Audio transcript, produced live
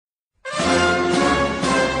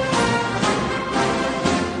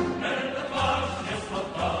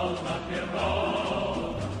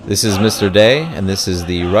This is Mr. Day, and this is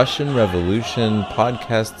the Russian Revolution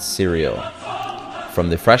podcast serial from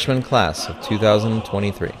the freshman class of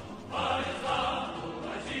 2023.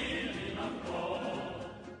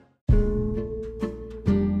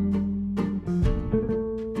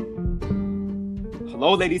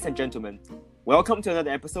 Hello, ladies and gentlemen. Welcome to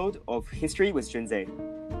another episode of History with Junzei.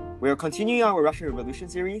 We are continuing our Russian Revolution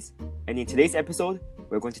series, and in today's episode,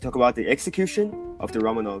 we're going to talk about the execution of the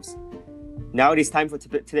Romanovs. Now it is time for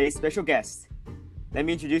today's special guest. Let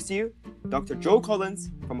me introduce you, Dr. Joe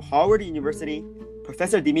Collins from Harvard University,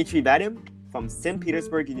 Professor Dmitry Vadim from St.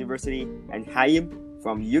 Petersburg University, and Hayim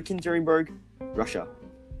from Yekaterinburg, Russia.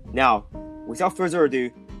 Now, without further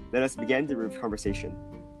ado, let us begin the conversation.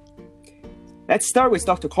 Let's start with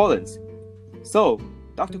Dr. Collins. So,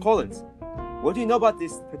 Dr. Collins, what do you know about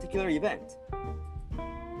this particular event?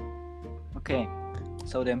 Okay,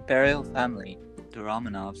 so the imperial family, the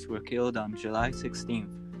Romanovs, were killed on July 16,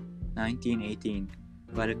 1918,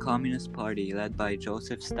 by the Communist Party led by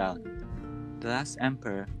Joseph Stalin. The last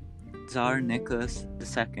emperor, Tsar Nicholas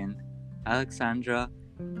II, Alexandra,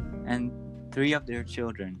 and 3 of their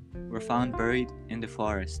children were found buried in the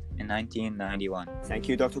forest in 1991. Thank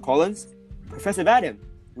you, Dr. Collins. Professor Vadim,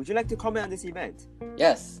 would you like to comment on this event?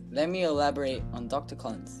 Yes, let me elaborate on Dr.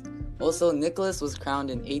 Collins. Also, Nicholas was crowned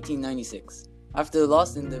in 1896. After the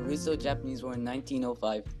loss in the Russo-Japanese War in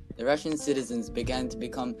 1905, the Russian citizens began to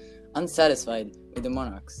become unsatisfied with the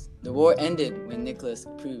monarchs. The war ended when Nicholas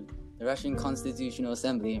approved the Russian Constitutional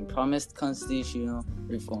Assembly and promised constitutional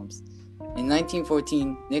reforms. In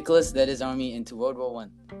 1914, Nicholas led his army into World War I.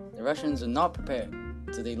 The Russians were not prepared,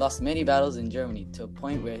 so they lost many battles in Germany to a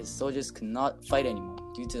point where his soldiers could not fight anymore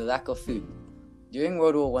due to the lack of food. During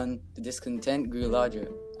World War I, the discontent grew larger,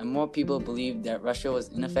 and more people believed that Russia was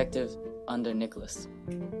ineffective under Nicholas.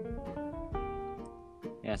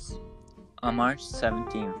 Yes. On March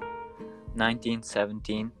 17,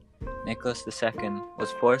 1917, Nicholas II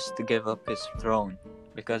was forced to give up his throne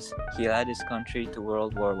because he led his country to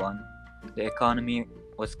World War I. The economy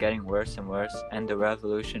was getting worse and worse, and the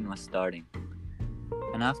revolution was starting.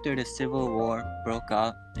 And after the Civil War broke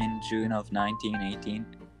out in June of 1918,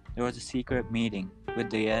 there was a secret meeting with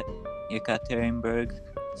the Yekaterinburg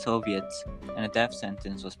Soviets, and a death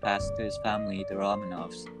sentence was passed to his family, the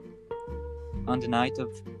Romanovs. On the night of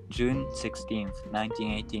June 16,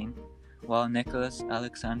 1918, while Nicholas,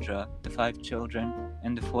 Alexandra, the 5 children,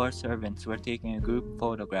 and the 4 servants were taking a group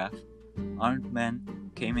photograph, armed men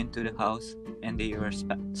came into the house and they were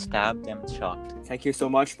stabbed and shot. Thank you so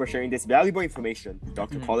much for sharing this valuable information,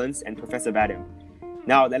 Dr. Collins and Professor Vadim.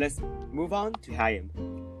 Now let us move on to Hayim.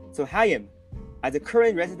 So Hayim, as a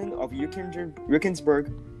current resident of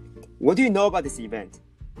Yekaterinburg, what do you know about this event?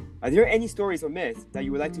 Are there any stories or myths that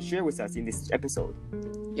you would like to share with us in this episode?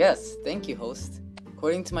 Yes, thank you, host.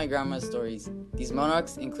 According to my grandma's stories, these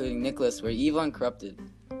monarchs, including Nicholas, were evil and corrupted.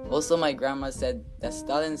 Also, my grandma said that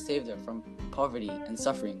Stalin saved her from poverty and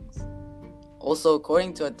sufferings. Also,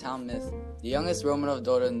 according to a town myth, the youngest Romanov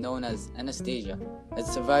daughter, known as Anastasia, had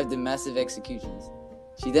survived the massive executions.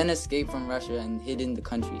 She then escaped from Russia and hid in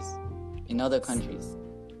other countries.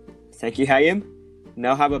 Thank you, Hayim.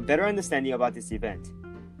 Now have a better understanding about this event.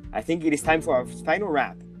 I think it is time for our final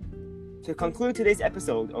wrap. To conclude today's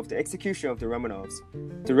episode of the execution of the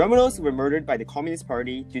Romanovs were murdered by the Communist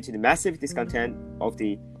Party due to the massive discontent of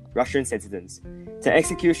the Russian citizens. The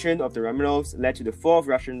execution of the Romanovs led to the fall of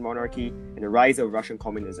Russian monarchy and the rise of Russian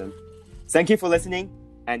communism. Thank you for listening,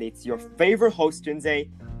 and it's your favorite host, Junzei,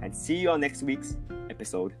 and see you on next week's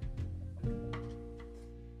episode.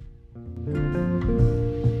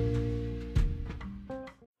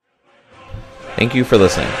 Thank you for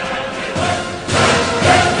listening.